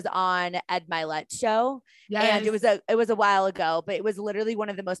Shelton was on Ed Milet's show. Yes. And it was a while ago, but it was literally one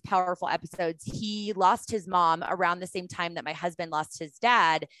of the most powerful episodes. He lost his mom around the same time that my husband lost his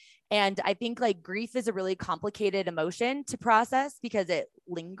dad. And I think like grief is a really complicated emotion to process because it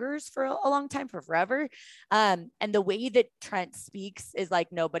lingers for a long time, for forever. And the way that Trent speaks is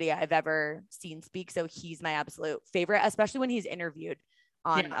like nobody I've ever seen speak. So he's my absolute favorite, especially when he's interviewed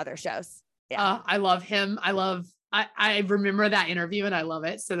on other shows. Yeah. I love him. I remember that interview and I love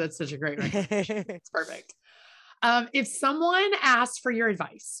it. So that's such a great recommendation. It's perfect. If someone asked for your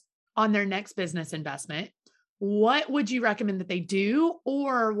advice on their next business investment, what would you recommend that they do,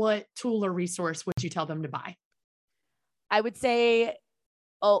 or what tool or resource would you tell them to buy? I would say,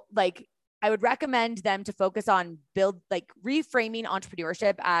 I would recommend them to focus on reframing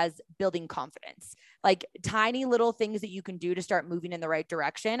entrepreneurship as building confidence, like tiny little things that you can do to start moving in the right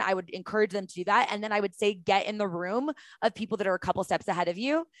direction. I would encourage them to do that. And then I would say, get in the room of people that are a couple steps ahead of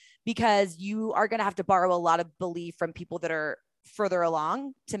you, because you are going to have to borrow a lot of belief from people that are further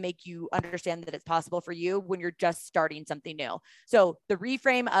along to make you understand that it's possible for you when you're just starting something new. So the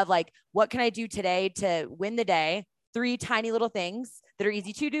reframe of like, what can I do today to win the day? 3 tiny little things that are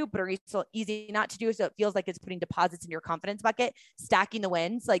easy to do, but are so easy not to do. So it feels like it's putting deposits in your confidence bucket, stacking the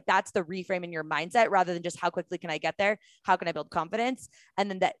wins. Like that's the reframe in your mindset, rather than just how quickly can I get there? How can I build confidence? And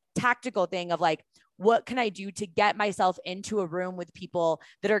then that tactical thing of like, what can I do to get myself into a room with people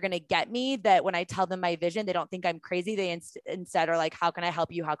that are going to get me, that when I tell them my vision, they don't think I'm crazy. They instead are like, how can I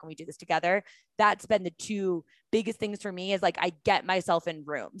help you? How can we do this together? That's been the 2 biggest things for me, is like, I get myself in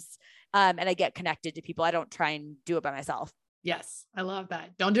rooms and I get connected to people. I don't try and do it by myself. Yes. I love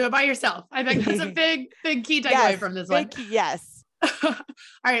that. Don't do it by yourself. I think that's a big key takeaway from this one. Yes. All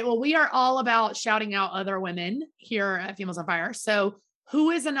right. Well, we are all about shouting out other women here at Females on Fire. So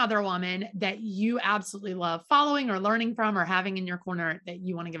who is another woman that you absolutely love following or learning from or having in your corner that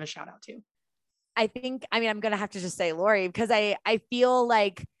you want to give a shout out to? I'm going to have to just say Lori, because I feel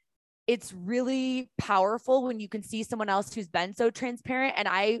like it's really powerful when you can see someone else who's been so transparent. And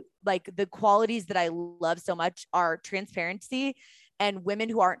I like the qualities that I love so much are transparency and women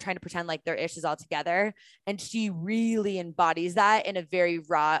who aren't trying to pretend like their ish is all together. And she really embodies that in a very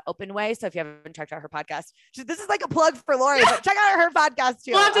raw, open way. So if you haven't checked out her podcast, this is like a plug for Lori, but check out her podcast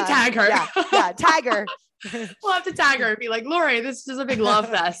too. We'll have to tag her. Yeah, tag her. We'll have to tag her and be like, Lori, this is a big love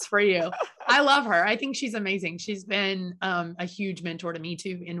fest for you. I love her. I think she's amazing. She's been a huge mentor to me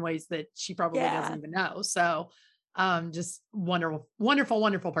too, in ways that she probably doesn't even know. So just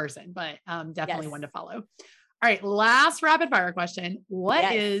wonderful person, but definitely one to follow. All right. Last rapid fire question.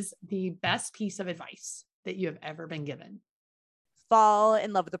 What is the best piece of advice that you have ever been given? Fall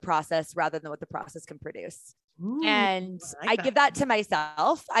in love with the process rather than what the process can produce. Ooh, and I give that to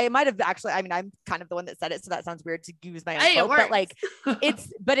myself. I might have actually, I'm kind of the one that said it, so that sounds weird to use my own quote, but like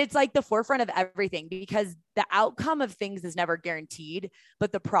it's like the forefront of everything, because the outcome of things is never guaranteed,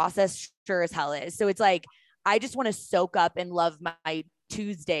 but the process sure as hell is. So it's like, I just want to soak up and love my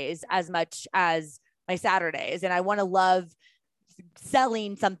Tuesdays as much as my Saturdays. And I want to love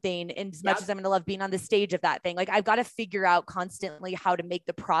selling something as much as I'm going to love being on the stage of that thing. Like I've got to figure out constantly how to make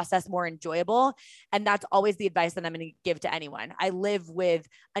the process more enjoyable. And that's always the advice that I'm going to give to anyone. I live with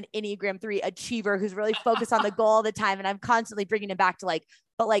an Enneagram 3 achiever who's really focused on the goal all the time. And I'm constantly bringing it back to like,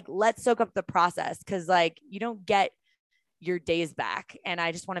 but like, let's soak up the process. Cause like, you don't get your days back, and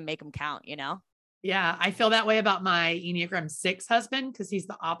I just want to make them count, you know? Yeah, I feel that way about my Enneagram 6 husband, because he's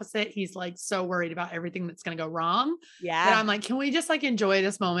the opposite. He's like so worried about everything that's going to go wrong. Yeah. And I'm like, can we just like enjoy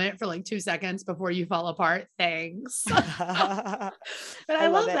this moment for like 2 seconds before you fall apart? Thanks. But I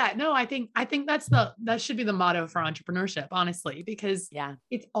love that. No, I think that should be the motto for entrepreneurship, honestly, because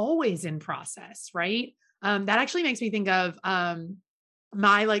it's always in process, right? That actually makes me think of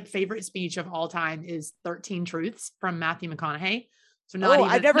my like favorite speech of all time is 13 Truths from Matthew McConaughey. So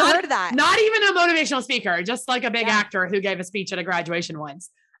I've never heard of that. Not even a motivational speaker, just like a big actor who gave a speech at a graduation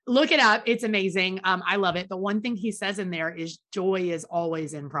once. Look it up. It's amazing. I love it. The one thing he says in there is joy is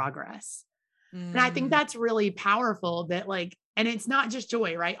always in progress. And I think that's really powerful, that like, and it's not just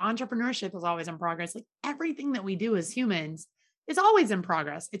joy, right? Entrepreneurship is always in progress. Like everything that we do as humans is always in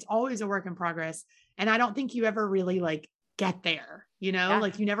progress. It's always a work in progress. And I don't think you ever really like get there, you know,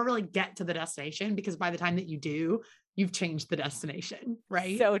 like you never really get to the destination, because by the time that you do, you've changed the destination,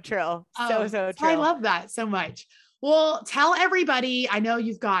 right? So true. So true. I love that so much. Well, tell everybody, I know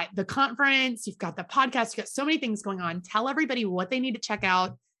you've got the conference, you've got the podcast, you've got so many things going on. Tell everybody what they need to check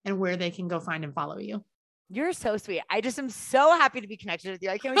out and where they can go find and follow you. You're so sweet. I just am so happy to be connected with you.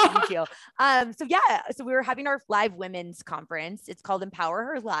 I can't wait to meet you. So we were having our live women's conference. It's called Empower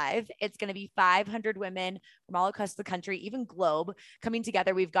Her Live. It's going to be 500 women from all across the country, even globe, coming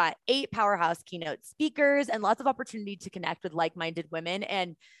together. We've got 8 powerhouse keynote speakers and lots of opportunity to connect with like-minded women.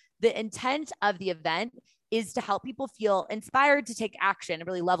 And the intent of the event is to help people feel inspired to take action and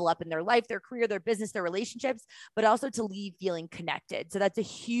really level up in their life, their career, their business, their relationships, but also to leave feeling connected. So that's a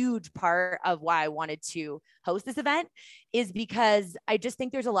huge part of why I wanted to host this event, is because I just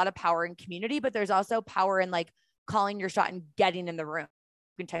think there's a lot of power in community, but there's also power in like calling your shot and getting in the room.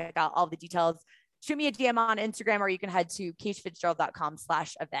 You can check out all the details. Shoot me a DM on Instagram, or you can head to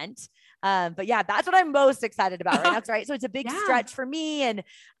kaciafitzgerald.com/event. But yeah, that's what I'm most excited about right now. Right. So it's a big stretch for me. And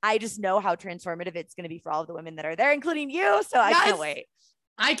I just know how transformative it's going to be for all of the women that are there, including you. So I can't wait.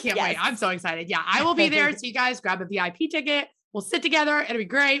 I can't wait. I'm so excited. Yeah, I will be there. So you guys grab a VIP ticket. We'll sit together. It'll be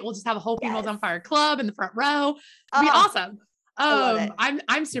great. We'll just have a whole Females on Fire club in the front row. It'll be awesome.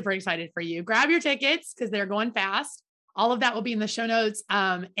 I'm super excited for you. Grab your tickets because they're going fast. All of that will be in the show notes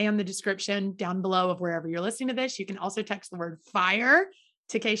and the description down below of wherever you're listening to this. You can also text the word FIRE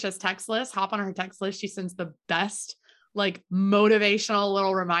to Kacia's text list. Hop on her text list. She sends the best, like, motivational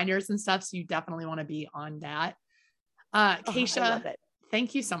little reminders and stuff. So you definitely want to be on that. Kacia,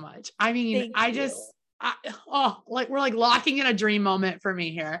 thank you so much. I mean, we're like locking in a dream moment for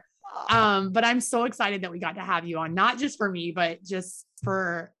me here. But I'm so excited that we got to have you on, not just for me, but just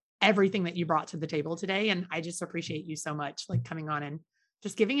for everything that you brought to the table today. And I just appreciate you so much, like coming on and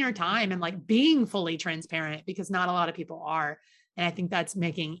just giving your time and like being fully transparent, because not a lot of people are. And I think that's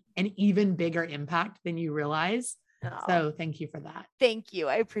making an even bigger impact than you realize. So thank you for that. Thank you.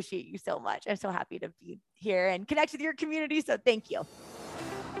 I appreciate you so much. I'm so happy to be here and connect with your community. So thank you.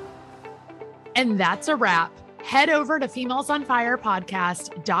 And that's a wrap. Head over to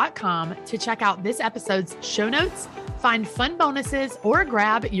femalesonfirepodcast.com to check out this episode's show notes, find fun bonuses, or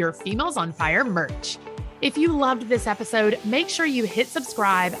grab your Females on Fire merch. If you loved this episode, make sure you hit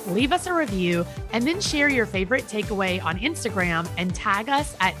subscribe, leave us a review, and then share your favorite takeaway on Instagram and tag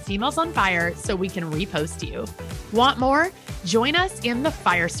us at Females on Fire so we can repost you. Want more? Join us in the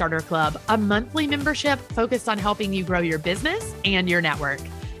Firestarter Club, a monthly membership focused on helping you grow your business and your network.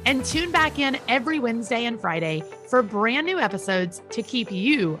 And tune back in every Wednesday and Friday for brand new episodes to keep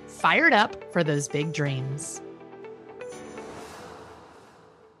you fired up for those big dreams.